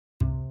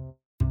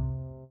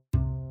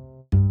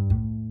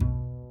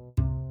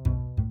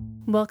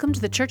Welcome to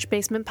the Church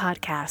Basement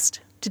Podcast.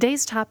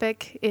 Today's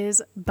topic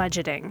is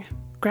budgeting.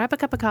 Grab a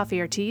cup of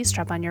coffee or tea,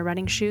 strap on your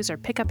running shoes, or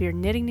pick up your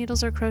knitting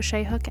needles or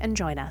crochet hook and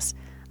join us.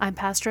 I'm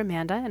Pastor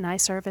Amanda, and I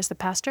serve as the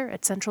pastor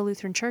at Central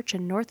Lutheran Church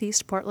in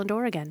Northeast Portland,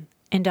 Oregon.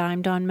 And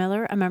I'm Dawn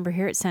Miller, a member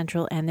here at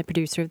Central and the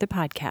producer of the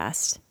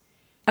podcast.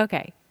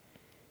 Okay,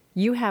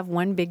 you have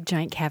one big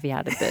giant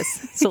caveat of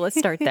this, so let's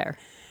start there.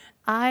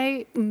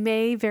 I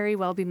may very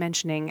well be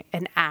mentioning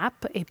an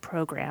app, a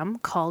program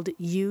called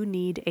You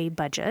Need a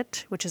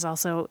Budget, which is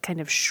also kind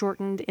of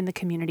shortened in the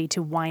community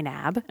to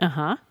YNAB.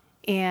 Uh-huh.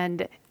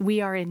 And we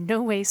are in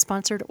no way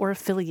sponsored or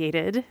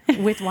affiliated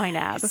with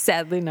YNAB.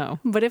 Sadly, no.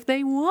 But if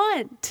they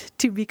want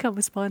to become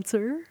a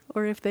sponsor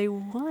or if they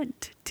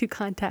want to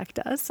contact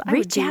us,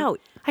 Reach out.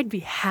 I'd be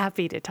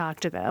happy to talk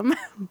to them.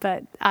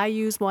 But I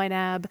use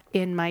YNAB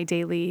in my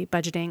daily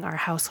budgeting, our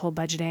household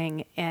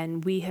budgeting,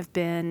 and we have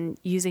been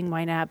using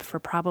YNAB for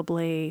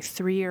probably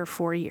 3 or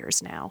 4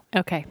 years now.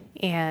 Okay.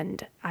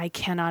 And I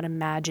cannot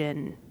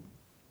imagine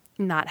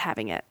not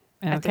having it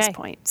at this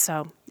point.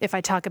 So if I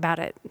talk about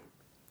it,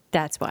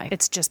 that's why.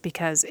 it's just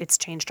because it's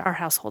changed our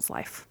household's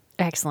life.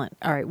 Excellent.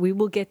 All right, we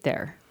will get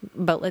there.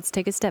 But let's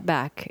take a step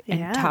back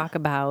and talk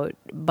about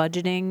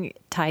budgeting,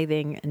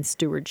 tithing, and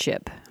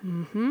stewardship.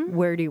 Mm-hmm.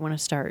 Where do you want to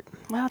start?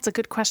 Well, it's a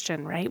good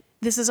question, right?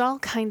 This is all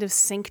kind of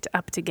synced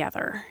up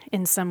together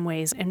in some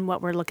ways in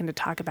what we're looking to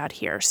talk about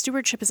here.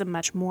 Stewardship is a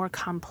much more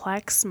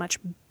complex, much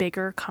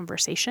bigger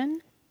conversation.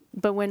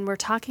 But when we're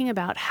talking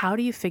about how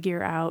do you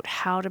figure out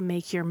how to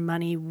make your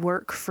money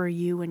work for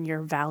you and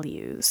your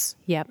values,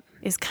 Yep.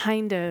 is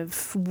kind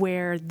of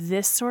where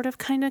this sort of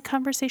kind of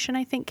conversation,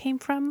 I think, came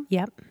from.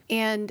 Yep.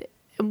 And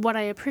what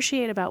I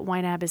appreciate about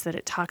YNAB is that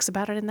it talks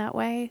about it in that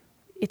way.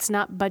 It's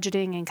not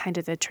budgeting in kind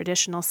of the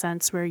traditional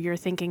sense where you're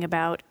thinking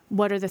about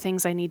what are the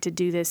things I need to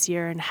do this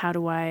year and how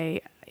do I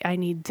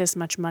need this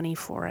much money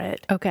for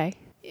it. Okay.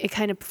 It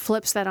kind of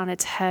flips that on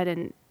its head.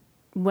 And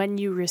when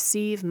you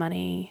receive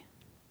money,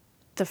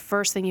 the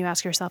first thing you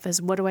ask yourself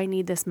is, what do I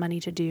need this money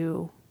to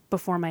do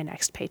before my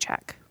next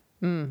paycheck?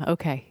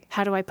 Okay.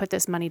 How do I put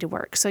this money to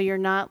work? So you're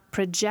not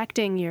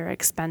projecting your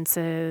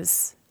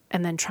expenses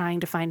and then trying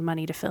to find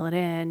money to fill it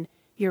in.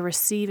 You're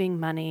receiving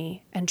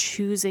money and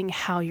choosing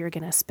how you're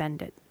going to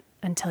spend it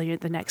until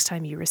the next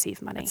time you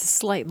receive money. It's a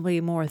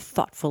slightly more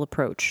thoughtful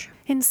approach.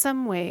 In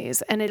some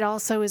ways. And it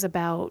also is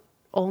about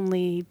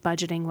only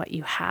budgeting what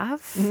you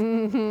have.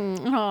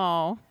 Mm-hmm.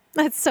 Oh,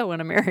 that's so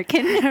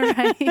un-American.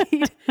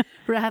 Right?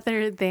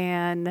 Rather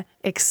than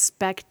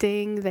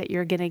expecting that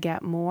you're going to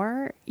get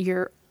more,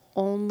 you're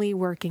only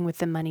working with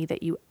the money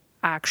that you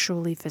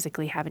actually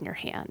physically have in your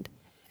hand.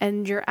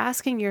 And you're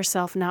asking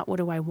yourself not what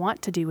do I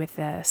want to do with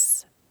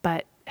this,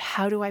 but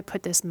how do I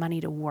put this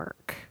money to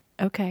work?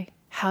 Okay.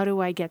 How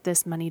do I get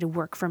this money to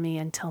work for me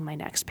until my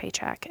next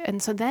paycheck?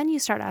 And so then you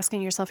start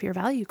asking yourself your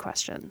value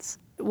questions.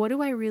 What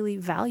do I really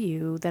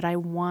value that I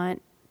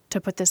want to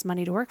put this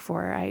money to work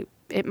for?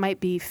 It might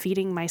be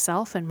feeding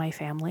myself and my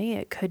family.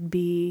 It could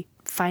be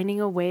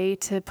finding a way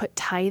to put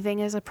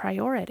tithing as a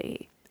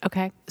priority.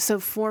 Okay. So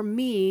for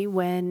me,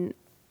 when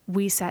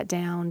we sat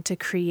down to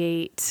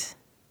create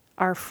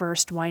our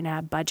first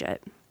YNAB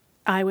budget,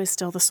 I was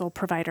still the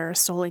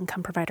sole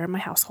income provider in my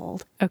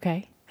household.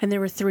 Okay. And there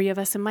were 3 of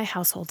us in my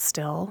household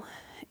still.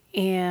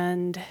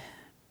 And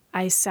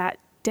I sat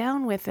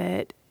down with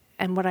it.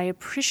 And what I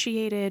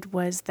appreciated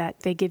was that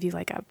they give you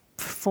like a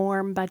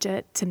form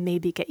budget to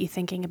maybe get you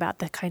thinking about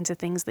the kinds of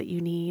things that you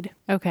need.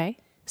 Okay.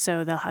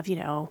 So they'll have,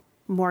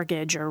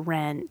 mortgage or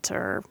rent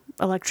or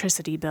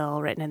electricity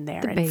bill written in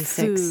there, The and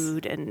basics.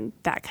 food and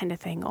that kind of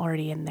thing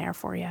already in there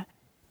for you.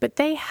 But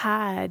they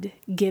had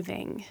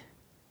giving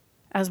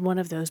as one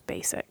of those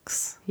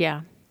basics.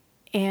 Yeah.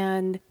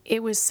 And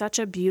it was such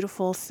a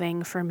beautiful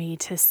thing for me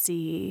to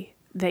see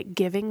that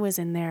giving was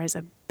in there as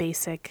a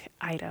basic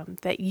item,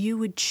 that you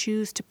would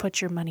choose to put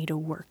your money to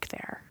work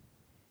there.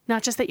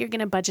 Not just that you're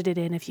going to budget it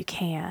in if you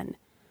can,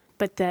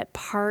 but that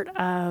part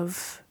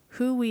of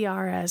who we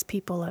are as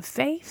people of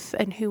faith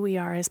and who we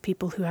are as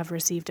people who have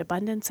received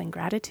abundance and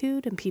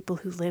gratitude and people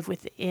who live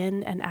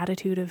within an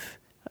attitude of,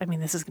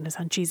 this is going to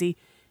sound cheesy,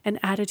 an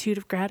attitude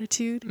of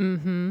gratitude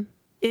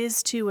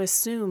is to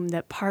assume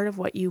that part of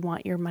what you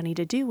want your money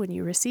to do when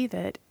you receive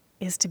it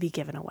is to be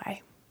given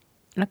away.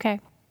 Okay.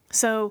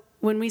 So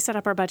when we set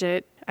up our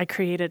budget, I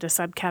created a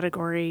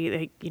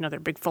subcategory, they're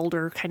big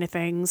folder kind of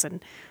things.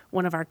 And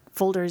one of our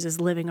folders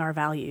is living our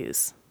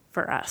values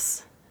for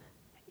us.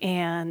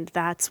 And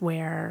that's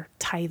where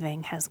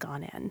tithing has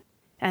gone in.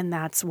 And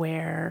that's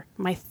where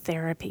my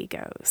therapy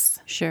goes.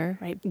 Sure.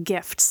 Right?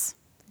 Gifts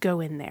go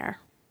in there.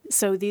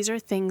 So these are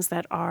things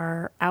that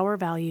are our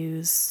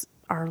values.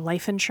 Our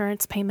life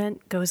insurance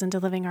payment goes into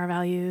living our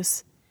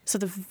values. So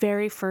the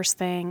very first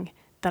thing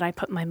that I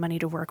put my money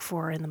to work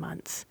for in the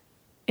month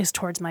is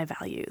towards my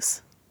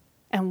values.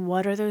 And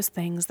what are those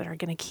things that are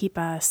going to keep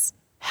us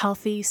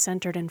healthy,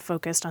 centered, and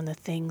focused on the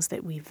things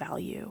that we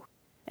value?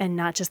 And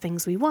not just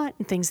things we want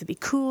and things that'd be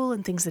cool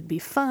and things that'd be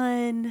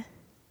fun,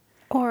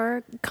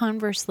 Or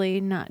conversely,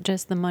 not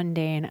just the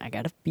mundane, I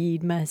got to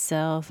feed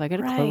myself, I got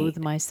to clothe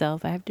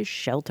myself, I have to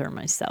shelter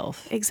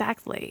myself.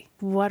 Exactly.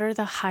 What are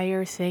the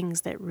higher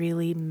things that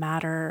really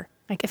matter?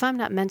 Like if I'm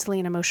not mentally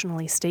and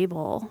emotionally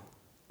stable,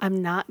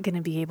 I'm not going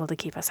to be able to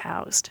keep us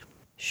housed.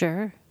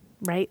 Sure.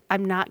 Right?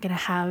 I'm not going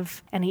to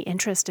have any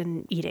interest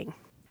in eating.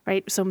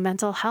 Right? So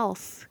mental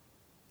health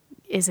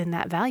is in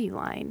that value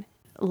line.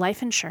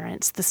 Life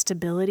insurance, the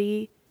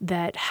stability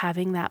that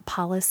having that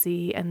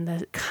policy and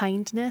the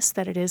kindness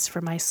that it is for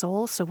my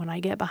soul. So when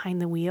I get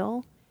behind the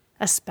wheel,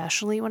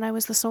 especially when I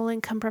was the sole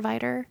income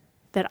provider,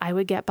 that I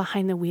would get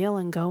behind the wheel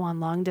and go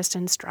on long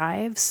distance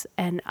drives.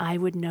 And I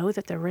would know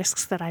that the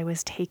risks that I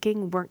was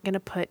taking weren't going to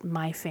put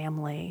my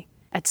family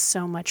at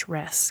so much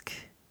risk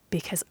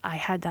because I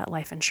had that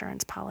life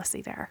insurance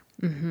policy there.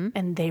 Mm-hmm.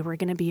 And they were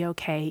going to be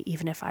okay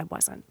even if I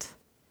wasn't.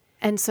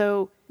 And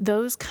so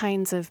those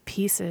kinds of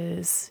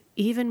pieces,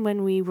 even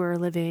when we were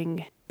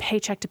living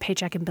paycheck to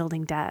paycheck and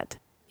building debt,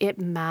 it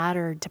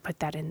mattered to put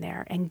that in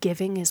there. And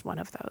giving is one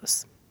of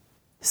those.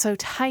 So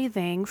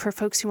tithing, for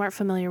folks who aren't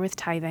familiar with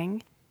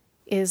tithing,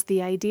 is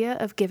the idea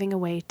of giving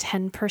away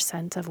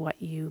 10% of what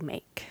you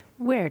make.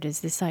 Where does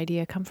this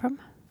idea come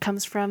from?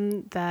 Comes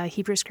from the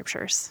Hebrew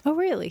scriptures. Oh,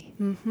 really?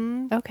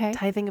 Mm-hmm. Okay.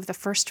 Tithing of the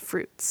first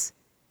fruits.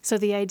 So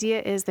the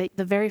idea is that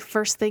the very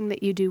first thing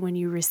that you do when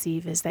you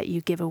receive is that you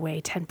give away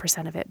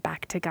 10% of it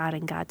back to God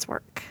and God's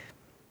work.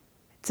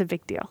 It's a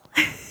big deal.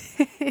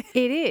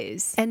 It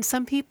is. And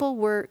some people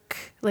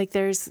work, like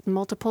there's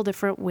multiple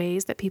different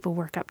ways that people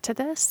work up to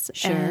this.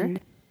 Sure. And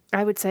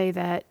I would say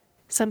that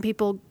some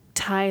people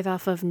tithe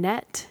off of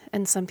net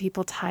and some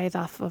people tithe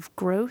off of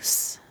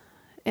gross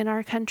in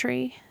our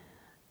country.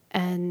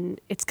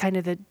 And it's kind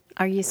of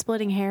Are you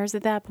splitting hairs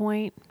at that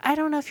point? I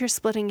don't know if you're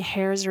splitting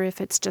hairs or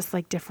if it's just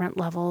like different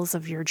levels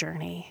of your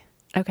journey.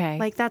 Okay.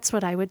 Like that's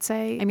what I would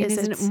say. I mean,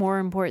 isn't it more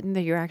important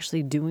that you're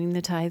actually doing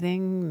the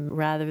tithing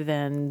rather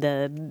than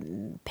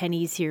the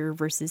pennies here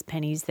versus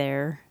pennies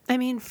there? I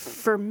mean,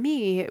 for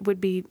me, it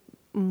would be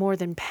more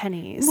than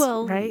pennies.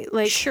 Well, right?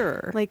 Like,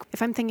 sure. Like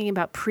if I'm thinking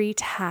about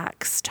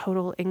pre-tax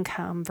total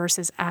income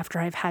versus after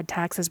I've had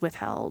taxes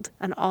withheld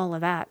and all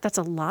of that, that's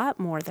a lot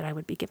more that I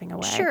would be giving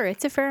away. Sure,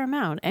 it's a fair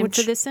amount. And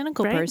for the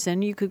cynical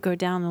person, you could go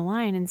down the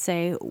line and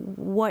say,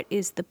 what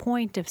is the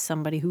point of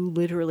somebody who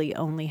literally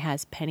only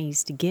has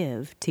pennies to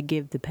give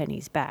the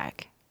pennies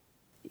back?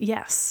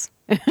 Yes.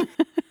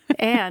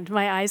 And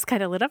my eyes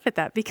kind of lit up at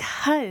that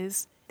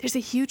because there's a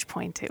huge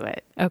point to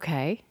it.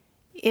 Okay.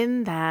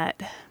 In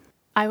that,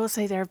 I will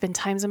say there have been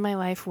times in my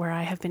life where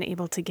I have been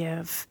able to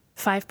give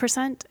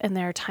 5%, and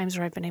there are times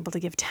where I've been able to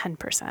give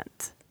 10%.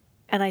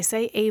 And I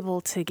say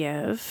able to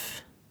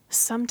give,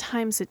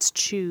 sometimes it's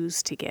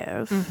choose to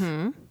give,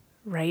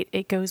 right?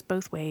 It goes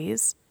both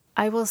ways.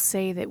 I will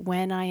say that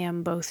when I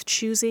am both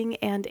choosing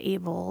and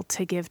able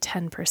to give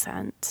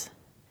 10%,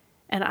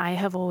 and I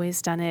have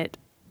always done it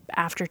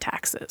after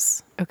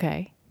taxes.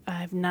 Okay.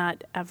 I've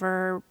not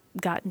ever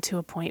gotten to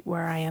a point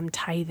where I am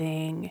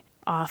tithing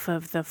off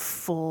of the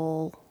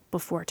full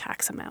before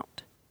tax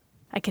amount.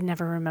 I can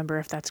never remember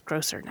if that's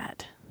gross or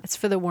net. It's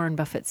for the Warren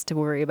Buffetts to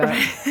worry about.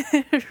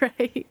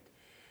 Right.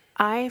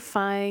 I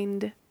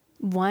find,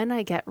 one,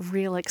 I get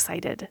real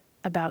excited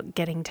about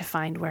getting to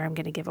find where I'm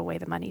going to give away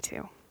the money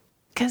to.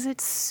 Because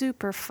it's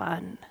super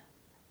fun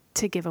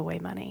to give away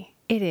money.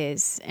 It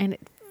is. And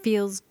it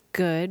feels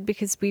good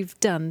because we've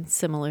done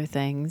similar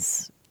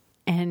things.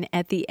 And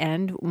at the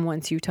end,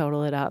 once you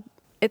total it up,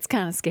 it's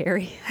kind of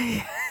scary.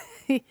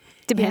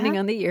 Depending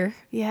on the year.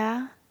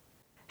 Yeah.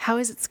 How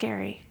is it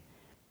scary?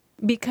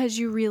 Because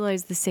you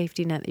realize the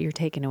safety net that you're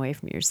taking away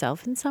from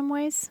yourself in some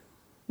ways,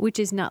 which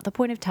is not the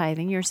point of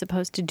tithing. You're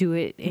supposed to do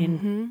it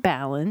in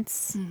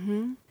balance.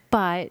 Mm-hmm.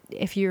 But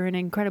if you're an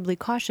incredibly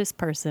cautious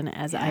person,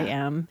 as I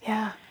am,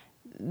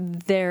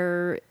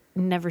 there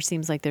never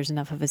seems like there's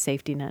enough of a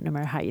safety net, no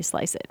matter how you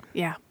slice it.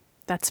 Yeah,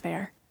 that's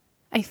fair.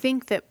 I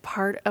think that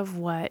part of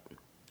what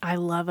I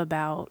love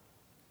about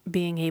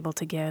being able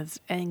to give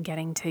and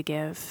getting to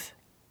give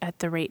at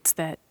the rates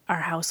that our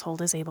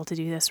household is able to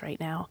do this right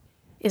now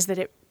is that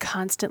it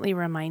constantly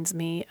reminds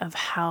me of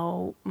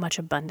how much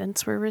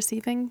abundance we're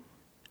receiving.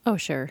 Oh,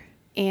 sure.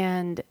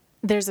 And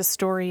there's a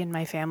story in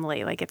my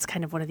family, like it's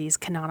kind of one of these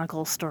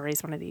canonical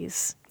stories, one of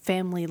these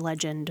family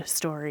legend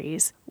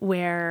stories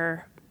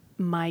where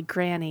my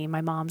granny,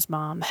 my mom's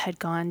mom, had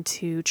gone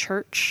to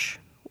church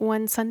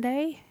one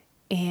Sunday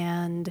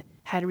and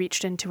had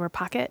reached into her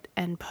pocket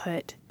and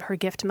put her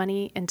gift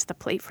money into the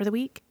plate for the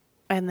week.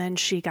 And then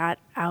she got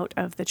out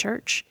of the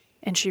church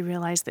and she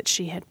realized that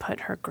she had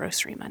put her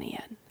grocery money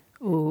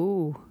in.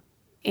 Ooh.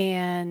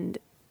 And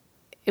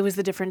it was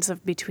the difference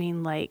of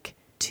between like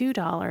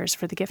 $2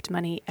 for the gift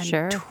money and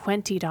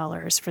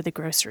 $20 for the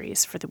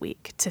groceries for the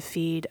week to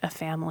feed a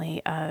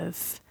family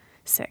of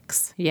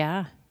 6.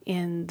 Yeah.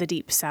 In the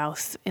Deep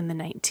South in the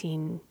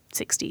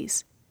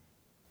 1960s.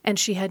 And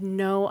she had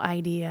no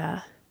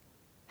idea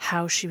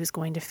how she was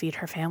going to feed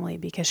her family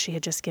because she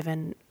had just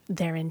given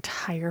their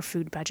entire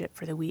food budget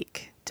for the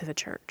week to the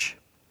church.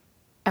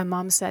 And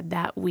Mom said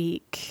that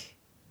week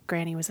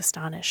Granny was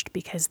astonished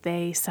because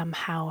they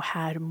somehow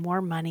had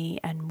more money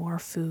and more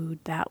food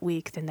that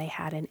week than they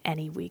had in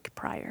any week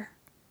prior.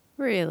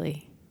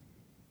 Really?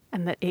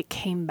 And that it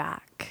came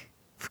back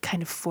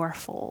kind of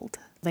fourfold.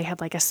 They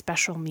had like a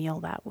special meal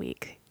that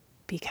week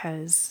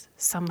because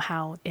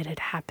somehow it had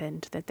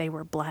happened that they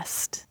were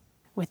blessed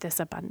with this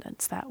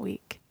abundance that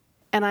week.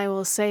 And I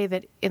will say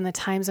that in the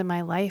times in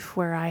my life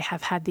where I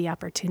have had the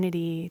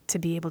opportunity to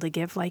be able to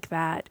give like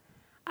that,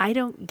 I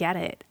don't get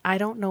it. I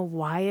don't know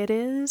why it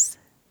is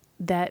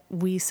that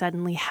we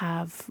suddenly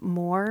have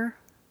more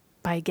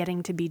by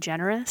getting to be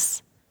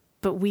generous,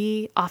 but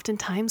we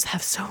oftentimes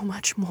have so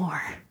much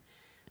more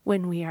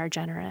when we are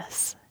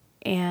generous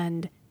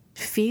and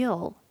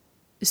feel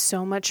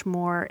so much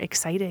more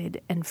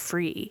excited and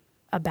free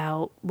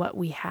about what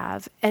we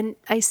have. And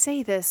I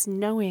say this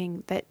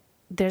knowing that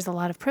there's a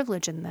lot of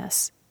privilege in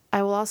this.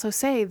 I will also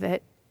say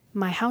that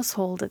my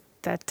household at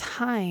that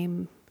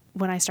time,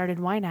 when I started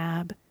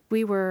YNAB,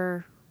 we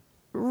were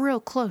real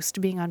close to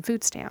being on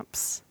food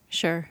stamps.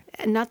 Sure.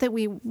 And not that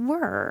we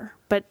were,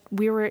 but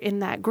we were in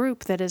that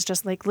group that is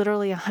just like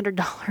literally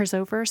 $100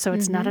 over. So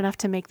it's not enough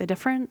to make the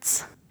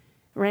difference,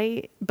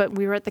 right? But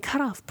we were at the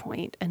cutoff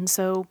point. And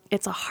so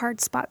it's a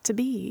hard spot to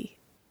be.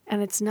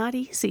 And it's not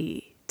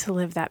easy to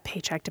live that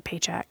paycheck to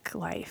paycheck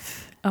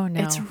life. Oh,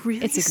 no. It's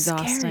really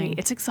exhausting. scary.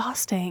 It's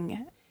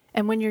exhausting.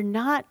 And when you're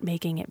not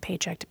making it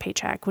paycheck to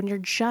paycheck, when you're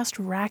just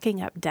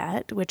racking up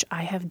debt, which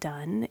I have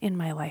done in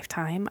my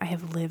lifetime, I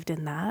have lived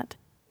in that.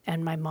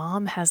 And my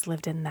mom has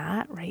lived in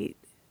that, right?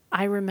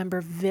 I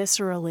remember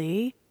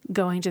viscerally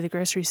going to the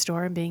grocery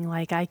store and being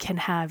like, I can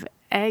have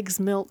eggs,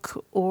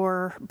 milk,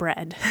 or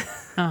bread.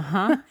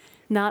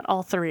 Not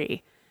all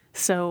three.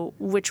 So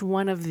which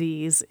one of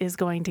these is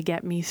going to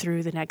get me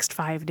through the next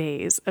 5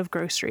 days of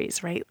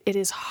groceries, right? It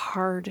is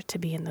hard to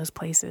be in those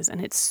places, and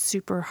it's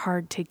super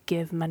hard to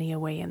give money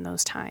away in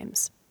those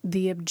times.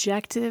 The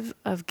objective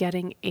of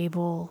getting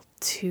able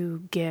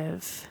to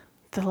give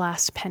the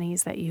last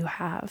pennies that you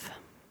have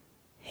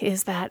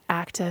is that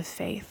act of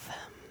faith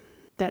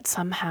that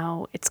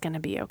somehow it's going to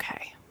be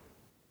okay.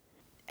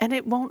 And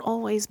it won't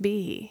always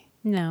be.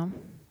 No.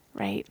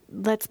 Right?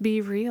 Let's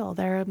be real.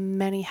 There are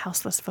many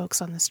houseless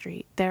folks on the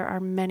street. There are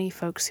many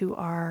folks who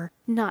are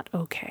not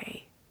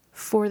okay.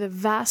 For the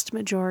vast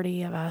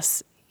majority of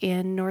us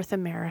in North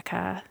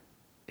America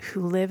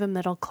who live a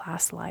middle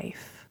class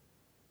life,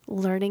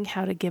 learning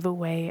how to give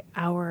away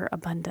our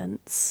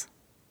abundance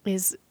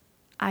is,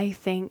 I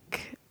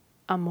think,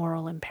 a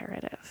moral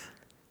imperative.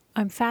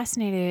 I'm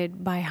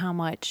fascinated by how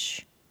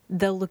much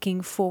the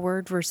looking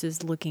forward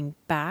versus looking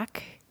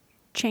back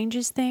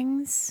changes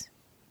things.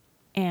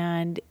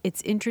 And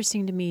it's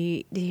interesting to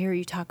me to hear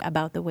you talk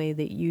about the way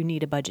that You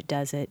Need a Budget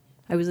does it.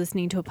 I was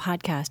listening to a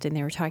podcast and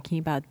they were talking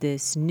about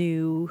this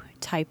new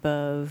type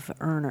of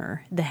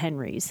earner, the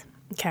Henrys.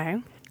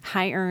 Okay.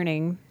 High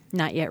earning,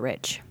 not yet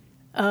rich.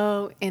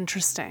 Oh,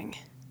 interesting.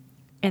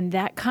 And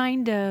that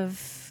kind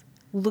of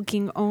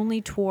looking only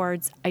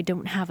towards I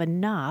don't have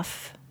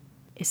enough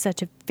is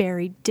such a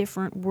very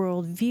different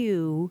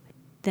worldview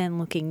than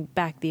looking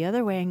back the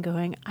other way and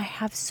going, I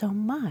have so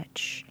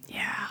much.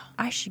 Yeah.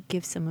 I should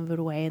give some of it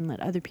away and let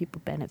other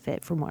people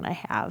benefit from what I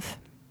have.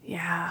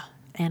 Yeah.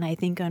 And I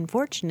think,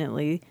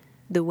 unfortunately,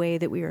 the way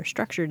that we are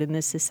structured in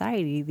this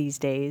society these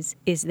days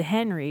is the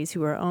Henrys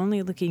who are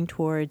only looking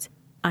towards,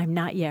 I'm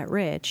not yet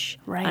rich.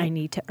 Right. I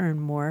need to earn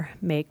more,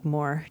 make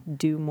more,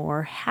 do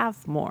more,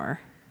 have more.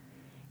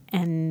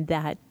 And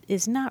that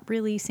is not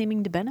really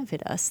seeming to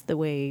benefit us the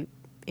way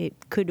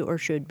it could or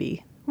should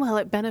be. Well,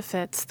 it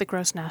benefits the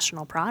gross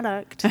national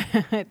product.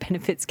 It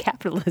benefits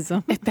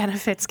capitalism. It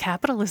benefits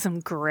capitalism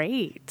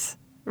great,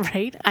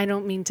 right? I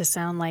don't mean to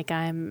sound like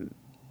I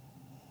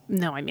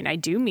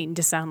do mean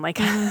to sound like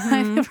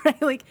I'm,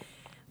 right? Like,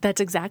 that's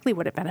exactly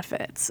what it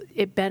benefits.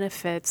 It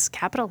benefits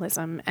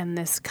capitalism and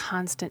this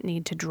constant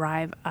need to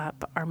drive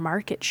up our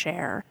market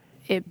share.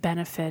 It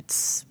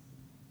benefits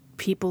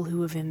people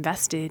who have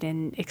invested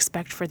and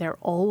expect for there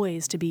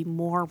always to be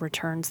more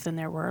returns than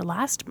there were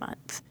last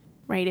month.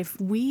 Right?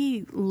 If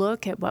we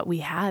look at what we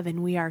have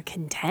and we are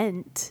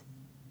content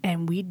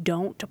and we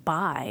don't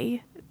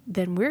buy,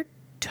 then we're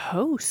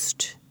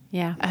toast.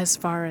 Yeah. As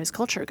far as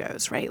culture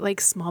goes, right?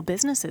 Like small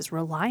businesses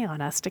rely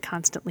on us to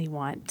constantly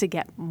want to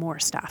get more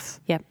stuff.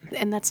 Yep.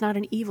 And that's not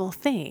an evil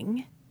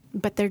thing,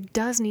 but there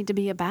does need to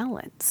be a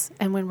balance.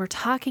 And when we're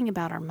talking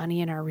about our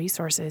money and our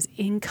resources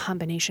in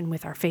combination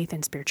with our faith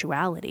and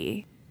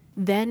spirituality,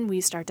 then we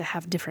start to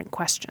have different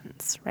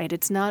questions, right?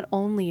 It's not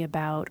only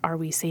about, are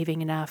we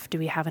saving enough? Do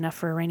we have enough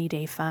for a rainy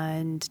day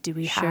fund? Do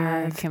we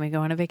have... Can we go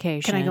on a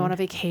vacation? Can I go on a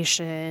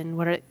vacation?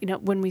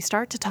 When we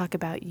start to talk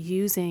about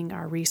using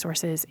our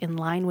resources in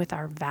line with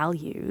our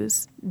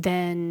values,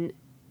 then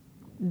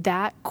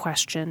that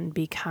question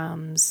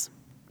becomes,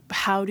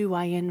 how do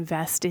I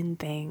invest in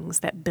things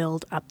that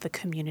build up the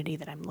community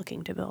that I'm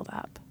looking to build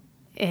up?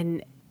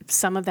 And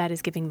some of that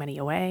is giving money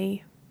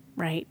away,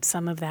 right?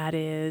 Some of that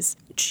is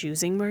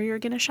choosing where you're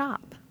going to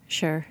shop.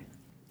 Sure.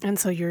 And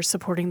so you're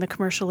supporting the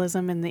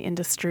commercialism in the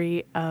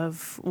industry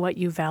of what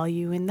you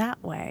value in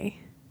that way.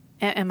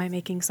 Am I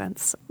making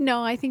sense?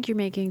 No, I think you're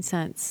making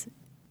sense.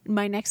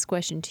 My next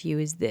question to you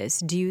is this.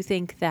 Do you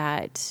think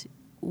that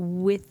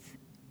with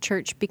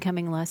church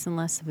becoming less and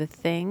less of a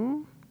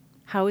thing,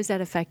 how is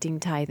that affecting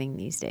tithing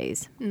these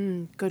days?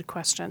 Good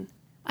question.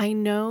 I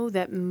know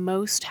that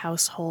most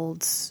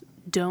households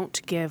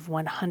don't give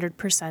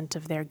 100%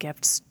 of their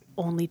gifts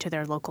only to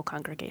their local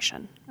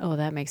congregation, Oh,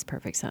 that makes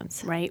perfect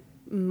sense. right?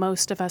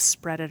 Most of us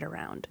spread it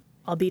around.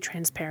 I'll be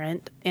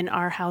transparent. In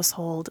our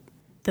household,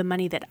 the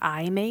money that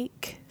I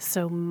make,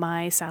 so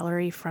my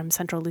salary from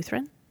Central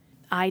Lutheran,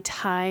 I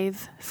tithe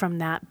from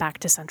that back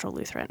to Central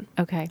Lutheran.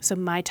 Okay. So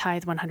my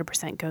tithe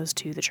 100% goes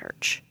to the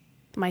church.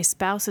 My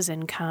spouse's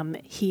income,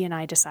 he and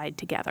I decide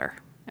together.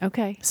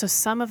 Okay. So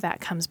some of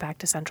that comes back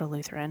to Central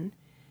Lutheran,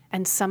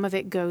 and some of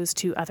it goes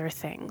to other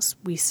things.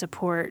 We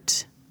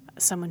support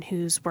someone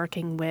who's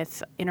working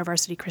with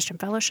InterVarsity Christian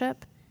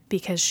Fellowship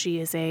because she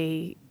is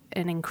an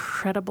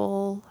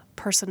incredible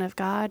person of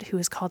God who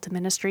is called to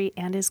ministry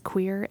and is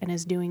queer and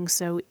is doing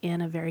so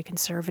in a very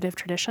conservative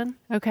tradition.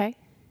 Okay.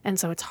 And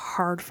so it's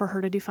hard for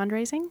her to do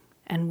fundraising,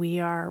 and we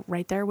are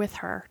right there with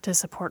her to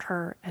support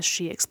her as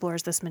she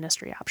explores this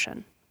ministry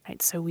option.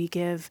 Right? So we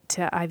give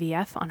to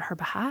IVF on her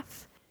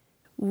behalf.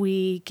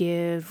 We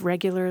give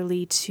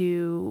regularly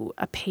to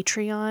a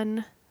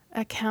Patreon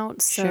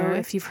account. So Sure.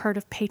 if you've heard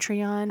of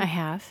Patreon, I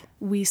have.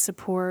 we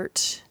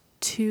support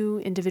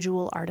 2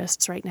 individual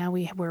artists right now.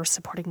 We're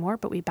supporting more,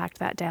 but we backed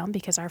that down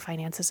because our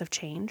finances have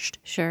changed.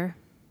 Sure.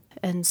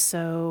 And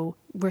so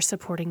we're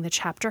supporting the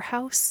Chapter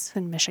House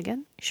in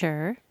Michigan,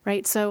 Sure.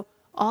 right? So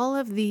all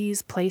of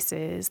these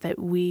places that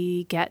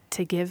we get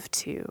to give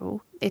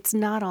to, it's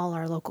not all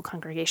our local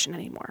congregation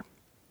anymore,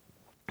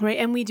 right?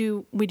 And we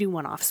do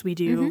one-offs. We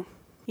do,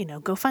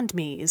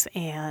 GoFundMes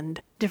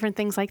and different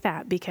things like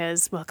that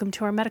because welcome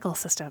to our medical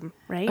system,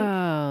 right?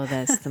 Oh,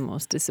 that's the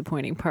most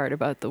disappointing part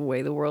about the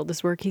way the world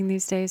is working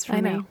these days for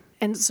I me. know.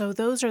 And so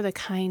those are the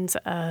kinds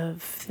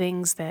of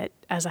things that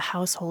as a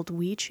household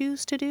we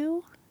choose to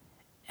do.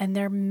 And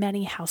there are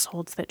many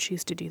households that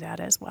choose to do that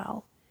as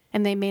well.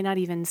 And they may not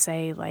even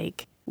say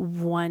like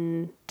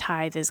one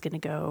tithe is going to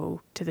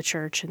go to the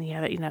church and the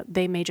other,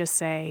 they may just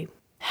say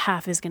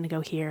half is going to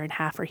go here and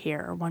half are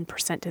here, or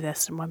 1% to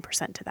this and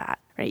 1% to that,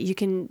 right? You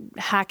can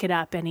hack it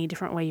up any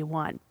different way you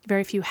want.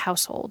 Very few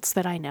households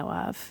that I know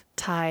of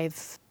tithe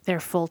their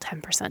full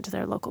 10% to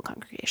their local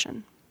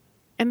congregation.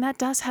 And that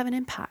does have an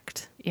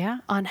impact Yeah.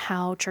 on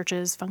how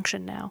churches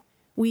function now.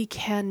 We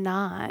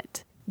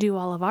cannot do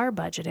all of our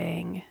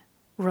budgeting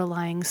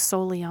relying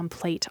solely on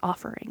plate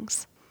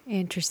offerings.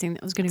 Interesting.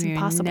 That was going to It's be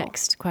impossible. my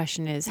next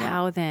question is Yeah.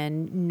 how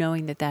then,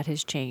 knowing that that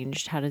has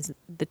changed, how does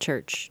the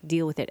church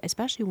deal with it?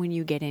 Especially when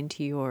you get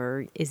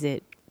into is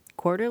it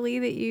quarterly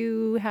that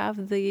you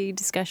have the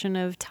discussion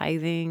of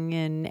tithing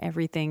and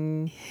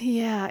everything?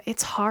 Yeah,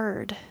 it's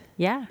hard,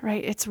 Yeah.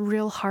 right? It's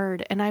real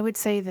hard. And I would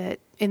say that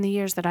in the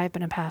years that I've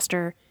been a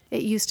pastor,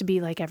 it used to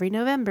be like every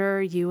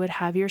November you would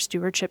have your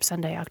stewardship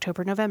Sunday,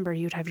 October, November,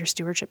 you'd have your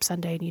stewardship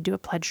Sunday and you do a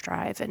pledge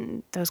drive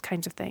and those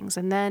kinds of things.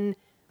 And then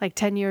like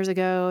 10 years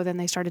ago, then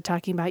they started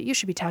talking about, you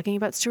should be talking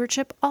about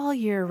stewardship all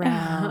year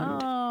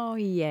round. Oh,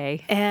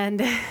 yay.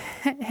 And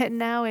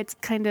now it's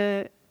kind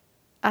of,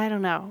 I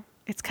don't know,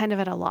 it's kind of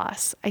at a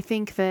loss. I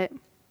think that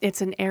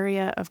it's an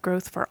area of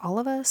growth for all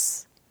of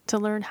us to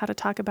learn how to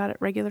talk about it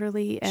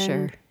regularly and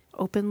Sure.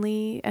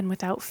 openly and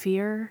without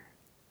fear.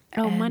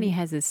 Oh, And- money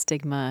has a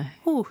stigma.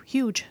 Ooh,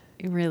 huge.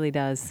 It really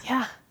does.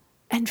 Yeah.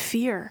 And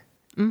fear.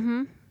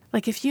 Mm-hmm.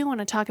 Like if you want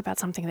to talk about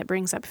something that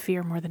brings up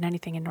fear more than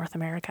anything in North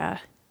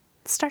America,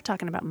 start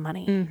talking about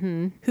money.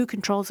 Mm-hmm. Who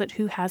controls it?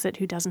 Who has it?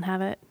 Who doesn't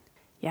have it?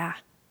 Yeah.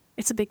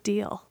 It's a big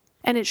deal.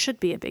 And it should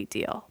be a big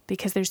deal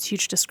because there's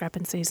huge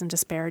discrepancies and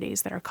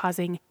disparities that are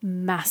causing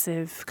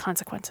massive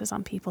consequences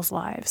on people's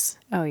lives.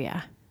 Oh,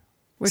 yeah.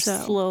 We're So-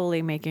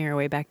 slowly making our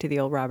way back to the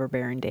old robber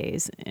baron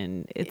days,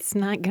 and it's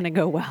not going to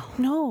go well.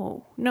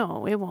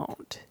 No, it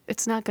won't.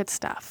 It's not good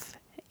stuff.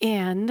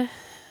 And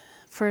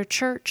for a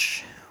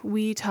church,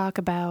 we talk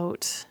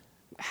about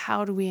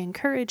how do we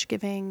encourage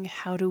giving?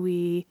 How do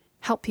we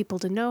help people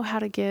to know how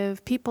to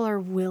give? People are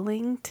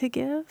willing to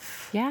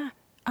give. Yeah.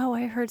 Oh,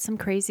 I heard some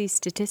crazy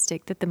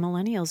statistic that the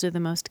millennials are the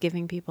most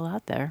giving people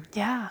out there.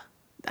 Yeah.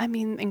 I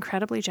mean,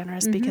 incredibly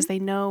generous because they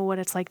know what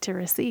it's like to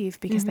receive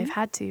because they've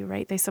had to,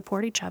 right? They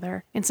support each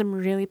other in some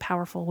really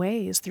powerful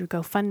ways through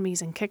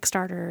GoFundMes and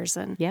Kickstarters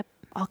and Yep.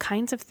 all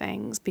kinds of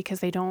things because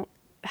they don't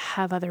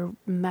have other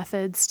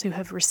methods to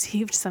have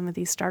received some of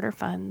these starter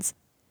funds.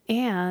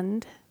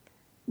 And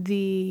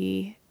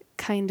the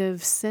kind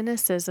of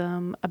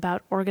cynicism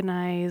about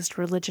organized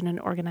religion and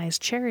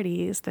organized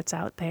charities that's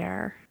out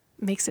there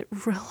makes it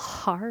real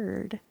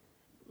hard,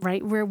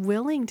 right? We're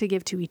willing to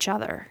give to each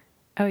other.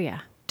 Oh,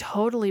 yeah.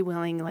 Totally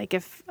willing. Like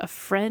if a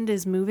friend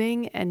is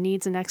moving and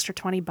needs an extra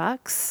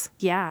 $20,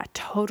 yeah,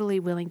 totally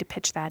willing to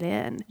pitch that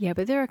in. Yeah,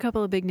 but there are a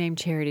couple of big name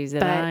charities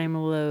that But- I'm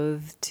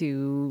loath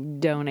to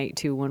donate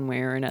to one way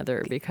or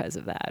another because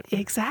of that.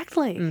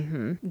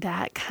 Exactly.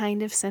 That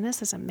kind of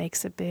cynicism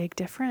makes a big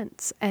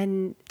difference.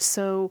 And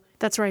so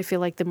that's where I feel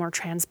like the more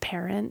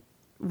transparent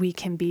we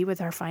can be with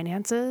our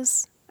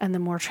finances, and the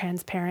more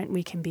transparent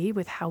we can be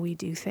with how we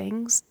do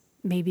things,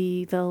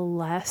 maybe the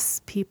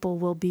less people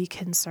will be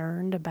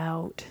concerned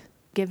about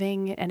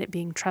giving and it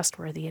being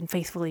trustworthy and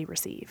faithfully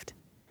received.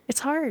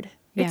 It's hard.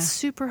 Yeah. It's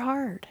super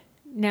hard.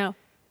 Now,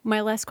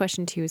 my last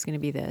question to you is going to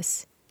be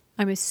this.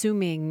 I'm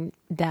assuming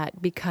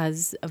that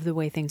because of the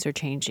way things are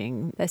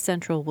changing, that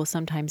Central will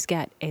sometimes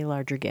get a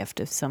larger gift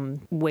of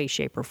some way,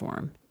 shape, or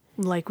form.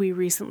 Like we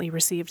recently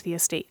received the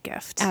estate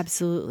gift.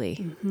 Absolutely.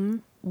 Mm-hmm.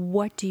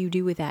 What do you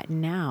do with that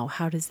now?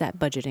 How does that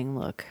budgeting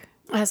look?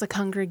 As a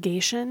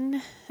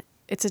congregation,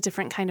 it's a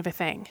different kind of a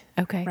thing.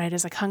 Okay. Right?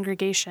 As a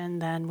congregation,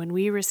 then when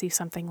we receive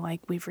something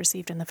like we've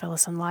received in the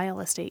Phyllis and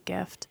Lyle estate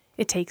gift,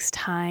 it takes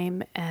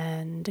time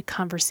and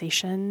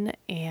conversation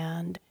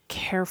and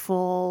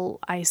careful,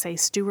 I say,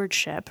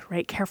 stewardship,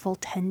 right? Careful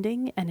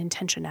tending and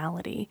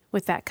intentionality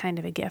with that kind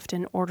of a gift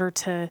in order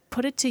to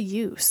put it to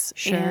use.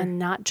 Sure. And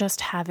not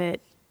just have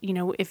it,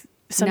 if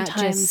sometimes Not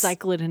just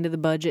cycle it into the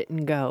budget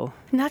and go.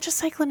 Not just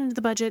cycle it into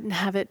the budget and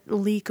have it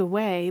leak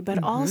away,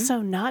 but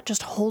also not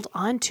just hold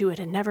on to it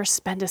and never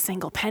spend a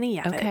single penny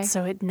of it.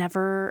 So it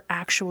never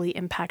actually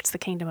impacts the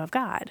kingdom of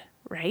God,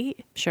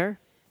 right? Sure.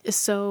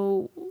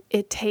 So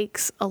it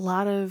takes a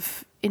lot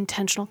of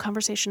intentional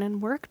conversation and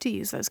work to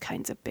use those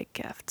kinds of big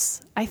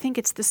gifts. I think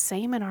it's the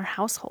same in our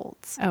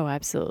households. Oh,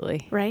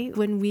 absolutely. Right?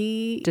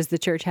 Does the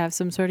church have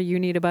some sort of you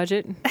need a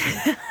budget?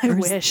 I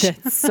wish.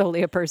 It's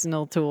solely a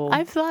personal tool.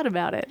 I've thought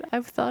about it.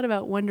 I've thought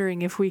about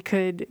wondering if we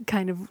could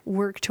kind of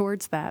work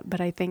towards that, but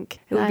I think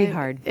it would be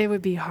hard. It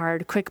would be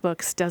hard.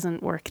 QuickBooks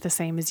doesn't work the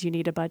same as you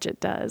need a budget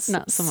does.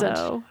 Not so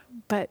much.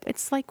 But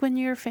it's like when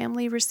your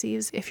family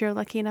receives, if you're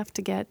lucky enough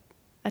to get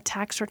a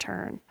tax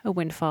return. A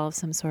windfall of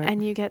some sort.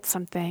 And you get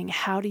something.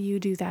 How do you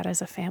do that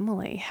as a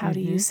family? How do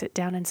you sit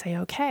down and say,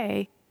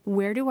 okay,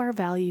 where do our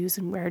values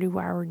and where do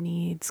our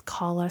needs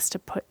call us to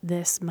put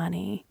this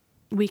money?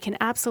 We can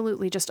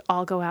absolutely just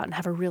all go out and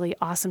have a really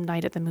awesome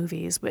night at the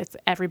movies with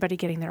everybody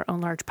getting their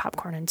own large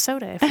popcorn and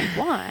soda if we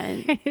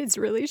want. It's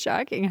really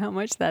shocking how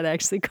much that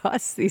actually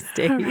costs these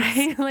days.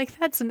 Right? Like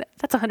that's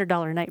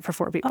 $100 night for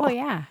 4 people. Oh,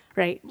 yeah.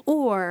 Right.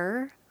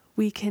 Or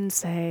we can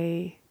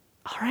say,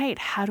 all right,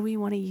 how do we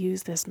want to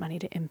use this money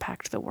to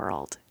impact the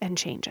world and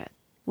change it?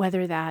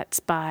 Whether that's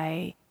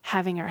by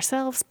having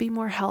ourselves be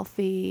more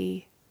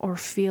healthy or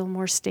feel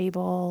more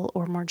stable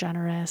or more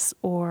generous,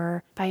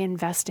 or by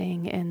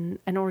investing in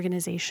an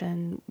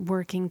organization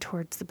working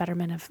towards the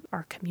betterment of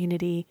our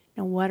community.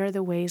 And what are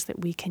the ways that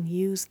we can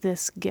use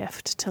this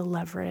gift to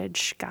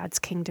leverage God's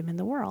kingdom in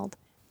the world?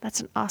 That's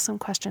an awesome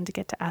question to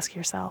get to ask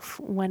yourself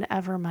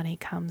whenever money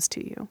comes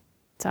to you.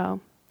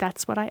 So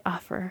that's what I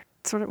offer.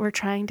 It's what we're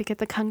trying to get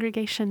the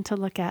congregation to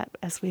look at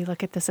as we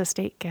look at this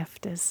estate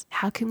gift is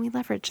how can we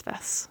leverage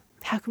this?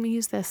 How can we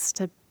use this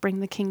to bring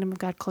the kingdom of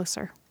God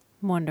closer?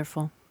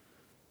 Wonderful.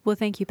 Well,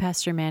 thank you,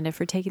 Pastor Amanda,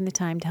 for taking the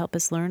time to help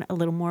us learn a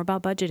little more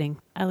about budgeting.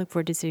 I look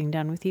forward to sitting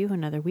down with you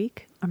another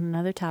week on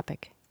another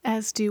topic.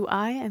 As do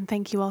I, and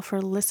thank you all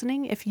for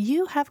listening. If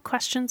you have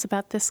questions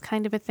about this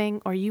kind of a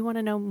thing or you want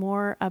to know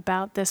more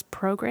about this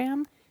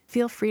program,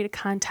 feel free to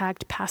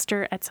contact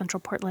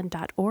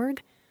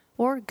pastor@centralportland.org.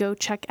 or go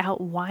check out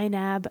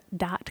ynab.com.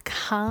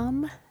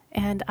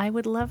 And I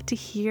would love to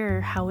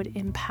hear how it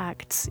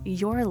impacts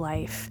your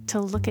life to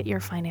look at your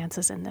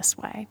finances in this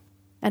way.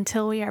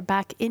 Until we are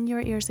back in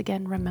your ears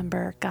again,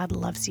 remember, God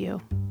loves you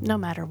no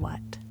matter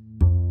what.